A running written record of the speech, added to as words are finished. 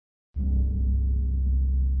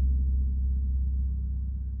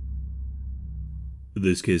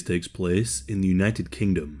This case takes place in the United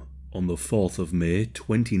Kingdom on the 4th of May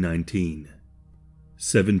 2019.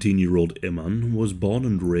 17-year-old Iman was born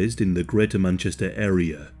and raised in the Greater Manchester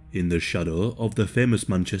area in the shadow of the famous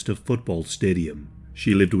Manchester football stadium.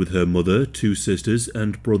 She lived with her mother, two sisters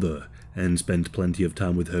and brother, and spent plenty of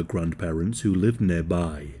time with her grandparents who lived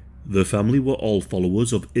nearby. The family were all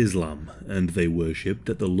followers of Islam and they worshipped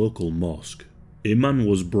at the local mosque. Iman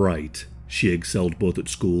was bright. She excelled both at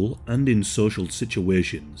school and in social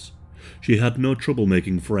situations. She had no trouble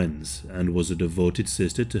making friends and was a devoted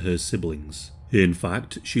sister to her siblings. In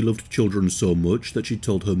fact, she loved children so much that she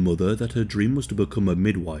told her mother that her dream was to become a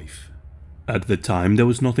midwife. At the time, there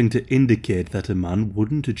was nothing to indicate that Iman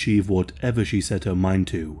wouldn't achieve whatever she set her mind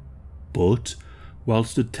to. But,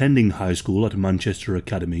 whilst attending high school at Manchester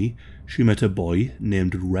Academy, she met a boy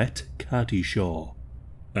named Rhett Carty-Shaw.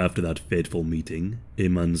 After that fateful meeting,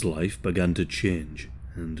 Iman's life began to change,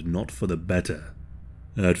 and not for the better.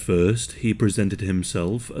 At first, he presented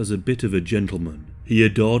himself as a bit of a gentleman. He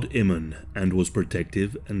adored Iman and was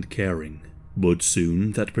protective and caring. But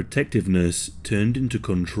soon, that protectiveness turned into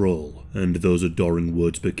control, and those adoring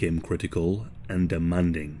words became critical and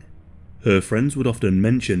demanding. Her friends would often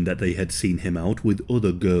mention that they had seen him out with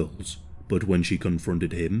other girls, but when she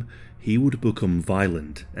confronted him, he would become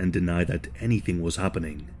violent and deny that anything was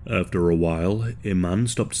happening. After a while, Iman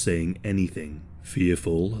stopped saying anything,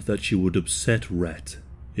 fearful that she would upset Rhett.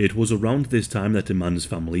 It was around this time that Iman's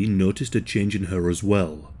family noticed a change in her as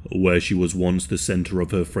well. Where she was once the centre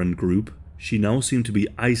of her friend group, she now seemed to be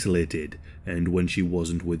isolated, and when she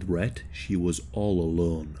wasn't with Rhett, she was all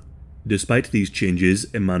alone. Despite these changes,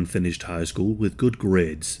 Iman finished high school with good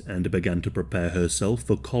grades and began to prepare herself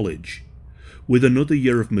for college. With another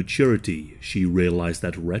year of maturity, she realized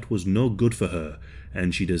that Rhett was no good for her,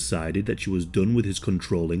 and she decided that she was done with his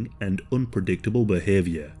controlling and unpredictable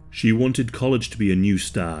behavior. She wanted college to be a new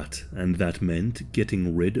start, and that meant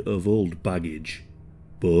getting rid of old baggage.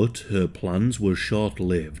 But her plans were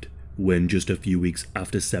short-lived, when just a few weeks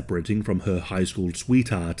after separating from her high school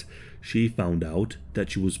sweetheart, she found out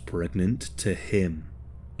that she was pregnant to him.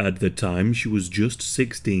 At the time, she was just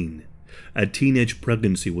 16. A teenage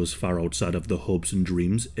pregnancy was far outside of the hopes and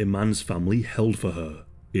dreams Iman's family held for her.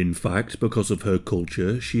 In fact, because of her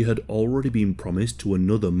culture, she had already been promised to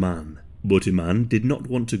another man. But Iman did not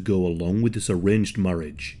want to go along with this arranged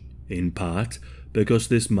marriage, in part because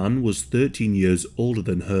this man was 13 years older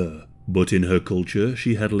than her. But in her culture,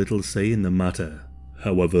 she had little say in the matter.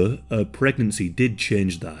 However, a pregnancy did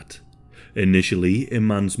change that. Initially,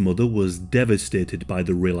 Iman's mother was devastated by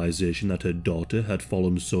the realization that her daughter had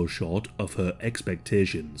fallen so short of her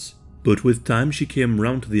expectations. But with time she came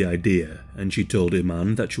round to the idea, and she told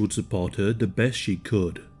Iman that she would support her the best she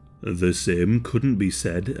could. The same couldn't be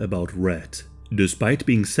said about Rhett. Despite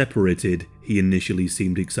being separated, he initially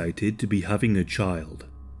seemed excited to be having a child.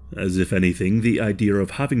 As if anything, the idea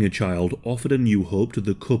of having a child offered a new hope to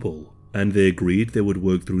the couple, and they agreed they would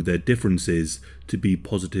work through their differences to be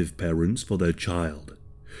positive parents for their child.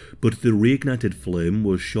 But the reignited flame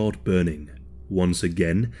was short-burning. Once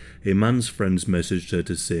again, Iman's friends messaged her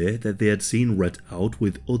to say that they had seen Rhett out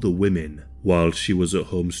with other women, while she was at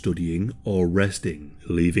home studying or resting,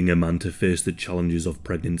 leaving Iman to face the challenges of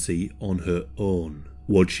pregnancy on her own.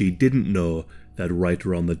 What she didn't know, that right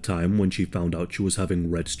around the time when she found out she was having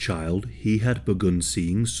Rhett's child, he had begun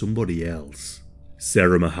seeing somebody else.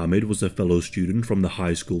 Sarah Mohammed was a fellow student from the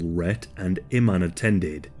high school Rhett and Iman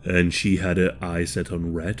attended, and she had her eyes set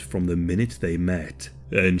on Rhett from the minute they met,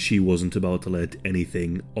 and she wasn't about to let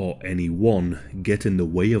anything or anyone get in the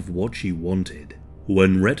way of what she wanted.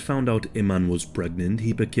 When Rhett found out Iman was pregnant,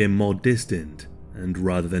 he became more distant, and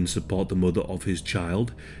rather than support the mother of his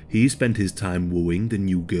child, he spent his time wooing the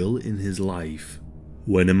new girl in his life.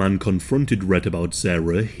 When Iman confronted Rhett about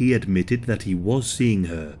Sarah, he admitted that he was seeing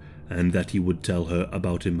her, and that he would tell her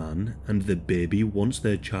about Iman and the baby once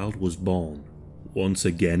their child was born. Once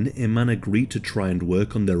again, Iman agreed to try and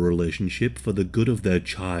work on their relationship for the good of their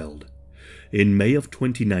child. In May of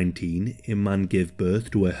 2019, Iman gave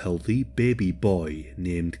birth to a healthy baby boy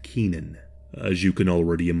named Keenan. As you can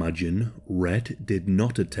already imagine, Rhett did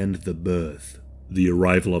not attend the birth. The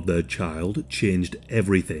arrival of their child changed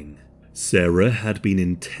everything. Sarah had been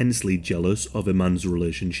intensely jealous of Iman's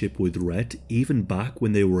relationship with Rhett even back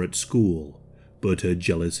when they were at school, but her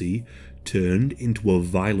jealousy turned into a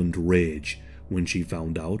violent rage when she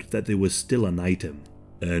found out that they were still an item.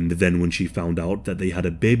 And then when she found out that they had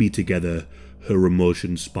a baby together, her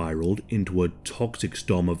emotions spiraled into a toxic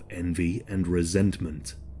storm of envy and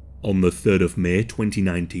resentment. On the 3rd of May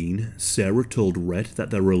 2019, Sarah told Rhett that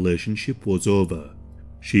their relationship was over.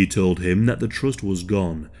 She told him that the trust was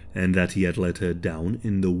gone and that he had let her down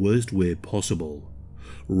in the worst way possible.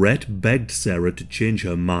 Rhett begged Sarah to change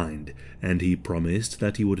her mind, and he promised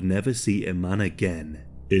that he would never see Iman again.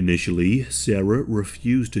 Initially, Sarah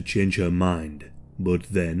refused to change her mind, but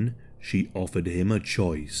then she offered him a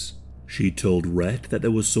choice. She told Rhett that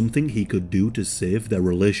there was something he could do to save their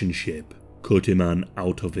relationship, cut Iman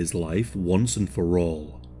out of his life once and for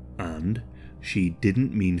all, and she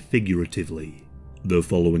didn't mean figuratively. The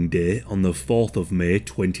following day, on the 4th of May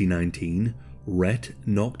 2019, Rhett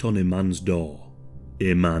knocked on Iman's door.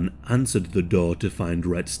 Iman answered the door to find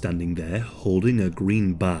Rhett standing there holding a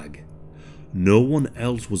green bag. No one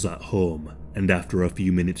else was at home, and after a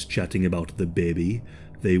few minutes chatting about the baby,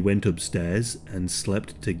 they went upstairs and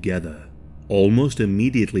slept together. Almost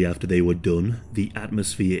immediately after they were done, the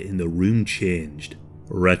atmosphere in the room changed.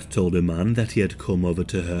 Rhett told Iman that he had come over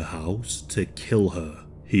to her house to kill her.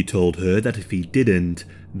 He told her that if he didn't,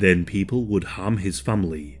 then people would harm his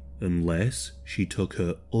family, unless she took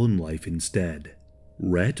her own life instead.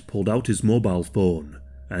 Rhett pulled out his mobile phone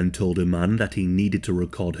and told Iman that he needed to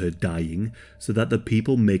record her dying so that the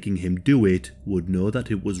people making him do it would know that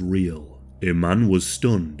it was real. Iman was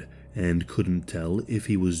stunned and couldn't tell if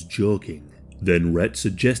he was joking. Then Rhett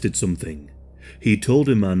suggested something. He told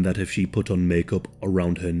Iman that if she put on makeup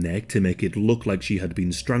around her neck to make it look like she had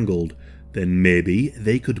been strangled, then maybe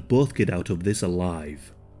they could both get out of this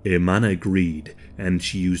alive. Iman agreed, and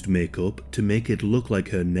she used makeup to make it look like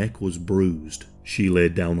her neck was bruised. She lay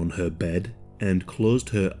down on her bed and closed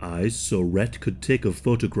her eyes so Rhett could take a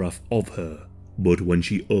photograph of her. But when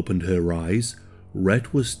she opened her eyes,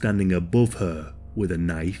 Rhett was standing above her with a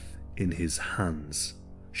knife in his hands.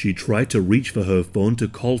 She tried to reach for her phone to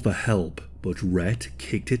call for help, but Rhett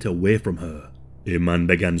kicked it away from her. Iman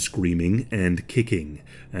began screaming and kicking,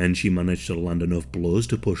 and she managed to land enough blows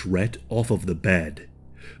to push Rhett off of the bed.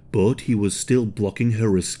 But he was still blocking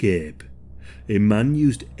her escape. Iman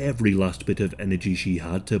used every last bit of energy she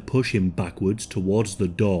had to push him backwards towards the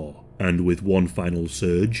door, and with one final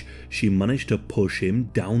surge, she managed to push him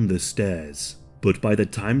down the stairs. But by the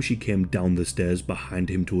time she came down the stairs behind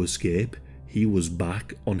him to escape, he was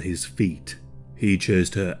back on his feet. He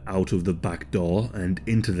chased her out of the back door and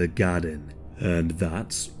into the garden, and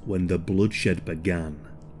that's when the bloodshed began.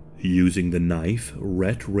 Using the knife,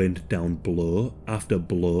 Rhett rained down blow after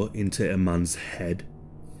blow into Iman's head,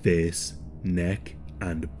 face, neck,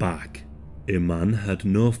 and back. Iman had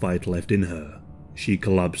no fight left in her. She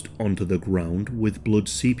collapsed onto the ground with blood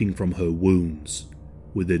seeping from her wounds.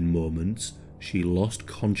 Within moments, she lost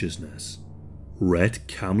consciousness. Rhett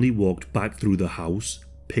calmly walked back through the house,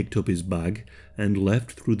 picked up his bag, and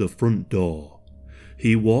left through the front door.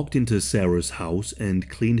 He walked into Sarah's house and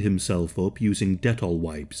cleaned himself up using Dettol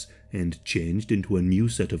wipes and changed into a new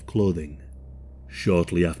set of clothing.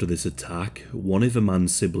 Shortly after this attack, one of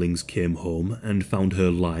Iman's siblings came home and found her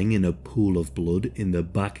lying in a pool of blood in the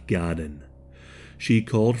back garden. She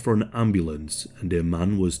called for an ambulance and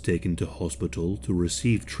Iman was taken to hospital to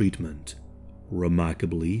receive treatment.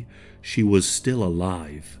 Remarkably, she was still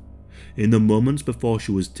alive. In the moments before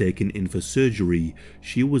she was taken in for surgery,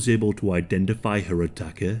 she was able to identify her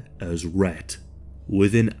attacker as Rhett.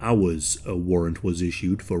 Within hours, a warrant was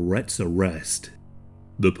issued for Rhett's arrest.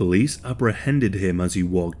 The police apprehended him as he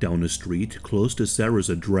walked down a street close to Sarah's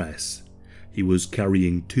address. He was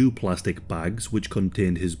carrying 2 plastic bags which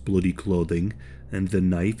contained his bloody clothing and the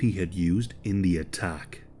knife he had used in the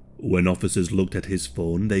attack. When officers looked at his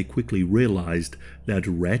phone, they quickly realized that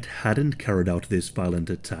Rhett hadn't carried out this violent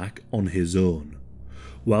attack on his own.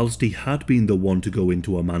 Whilst he had been the one to go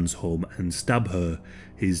into a man's home and stab her,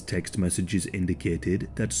 his text messages indicated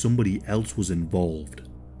that somebody else was involved.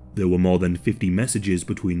 There were more than 50 messages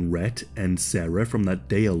between Rhett and Sarah from that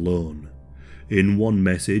day alone. In one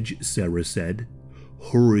message, Sarah said,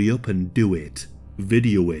 "Hurry up and do it.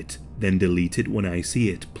 Video it, then delete it when I see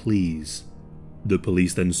it, please." The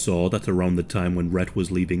police then saw that around the time when Rhett was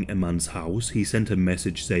leaving Iman's house, he sent a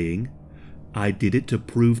message saying, "I did it to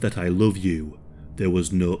prove that I love you. There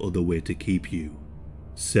was no other way to keep you."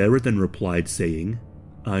 Sarah then replied saying,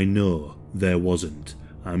 "I know, there wasn't.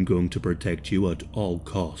 I'm going to protect you at all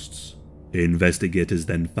costs." Investigators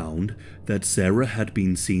then found that Sarah had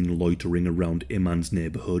been seen loitering around Iman's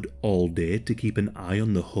neighborhood all day to keep an eye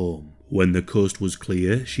on the home. When the coast was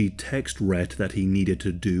clear, she texted Rhett that he needed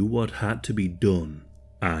to do what had to be done,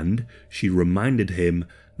 and she reminded him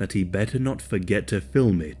that he better not forget to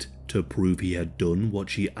film it to prove he had done what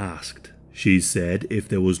she asked. She said if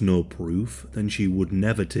there was no proof, then she would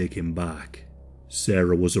never take him back.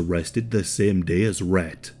 Sarah was arrested the same day as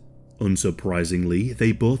Rhett. Unsurprisingly,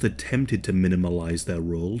 they both attempted to minimalize their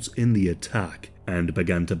roles in the attack and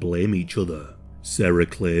began to blame each other. Sarah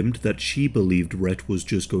claimed that she believed Rhett was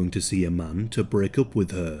just going to see Iman to break up with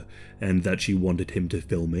her and that she wanted him to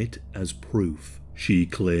film it as proof. She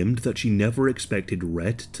claimed that she never expected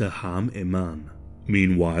Rhett to harm Iman.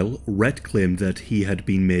 Meanwhile, Rhett claimed that he had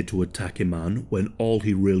been made to attack Iman when all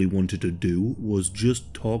he really wanted to do was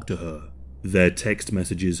just talk to her. Their text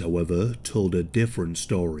messages, however, told a different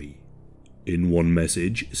story. In one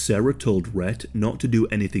message, Sarah told Rhett not to do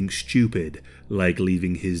anything stupid, like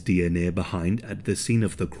leaving his DNA behind at the scene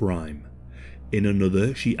of the crime. In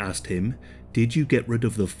another, she asked him, "Did you get rid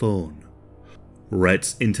of the phone?"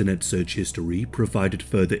 Rhett's internet search history provided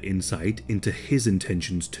further insight into his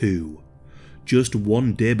intentions too. Just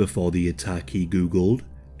one day before the attack, he googled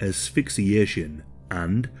asphyxiation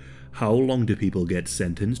and how long do people get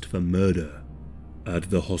sentenced for murder.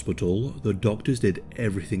 At the hospital, the doctors did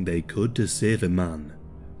everything they could to save Iman,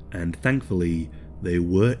 and thankfully, they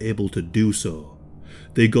were able to do so.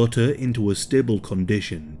 They got her into a stable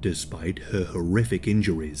condition despite her horrific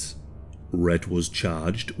injuries. Rhett was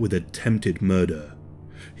charged with attempted murder.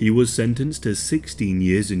 He was sentenced to 16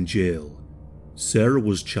 years in jail. Sarah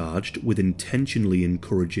was charged with intentionally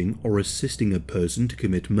encouraging or assisting a person to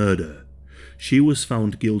commit murder. She was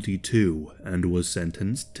found guilty too and was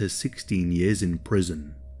sentenced to 16 years in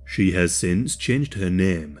prison. She has since changed her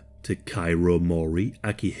name to Kairo Mori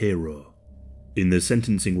Akihiro. In the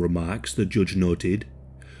sentencing remarks, the judge noted,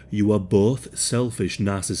 "You are both selfish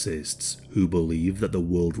narcissists who believe that the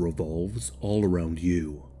world revolves all around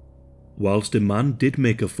you." Whilst Iman did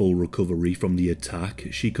make a full recovery from the attack,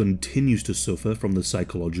 she continues to suffer from the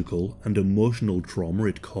psychological and emotional trauma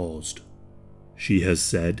it caused. She has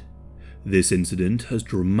said, "This incident has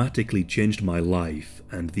dramatically changed my life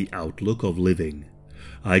and the outlook of living.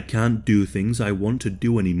 I can't do things I want to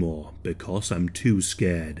do anymore because I'm too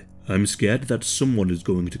scared. I'm scared that someone is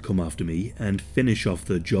going to come after me and finish off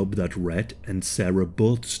the job that Rhett and Sarah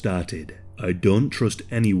both started. I don't trust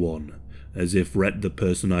anyone, as if Rhett, the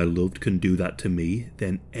person I loved, can do that to me,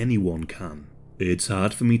 then anyone can. It's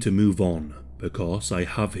hard for me to move on because I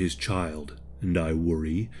have his child, and I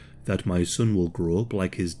worry that my son will grow up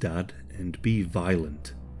like his dad and be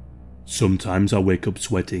violent. Sometimes I wake up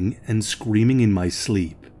sweating and screaming in my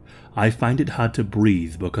sleep. I find it hard to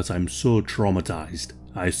breathe because I'm so traumatized.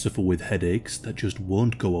 I suffer with headaches that just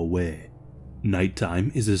won't go away.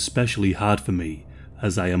 Nighttime is especially hard for me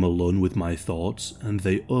as I am alone with my thoughts and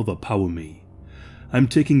they overpower me. I'm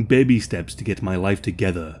taking baby steps to get my life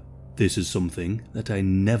together. This is something that I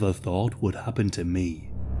never thought would happen to me."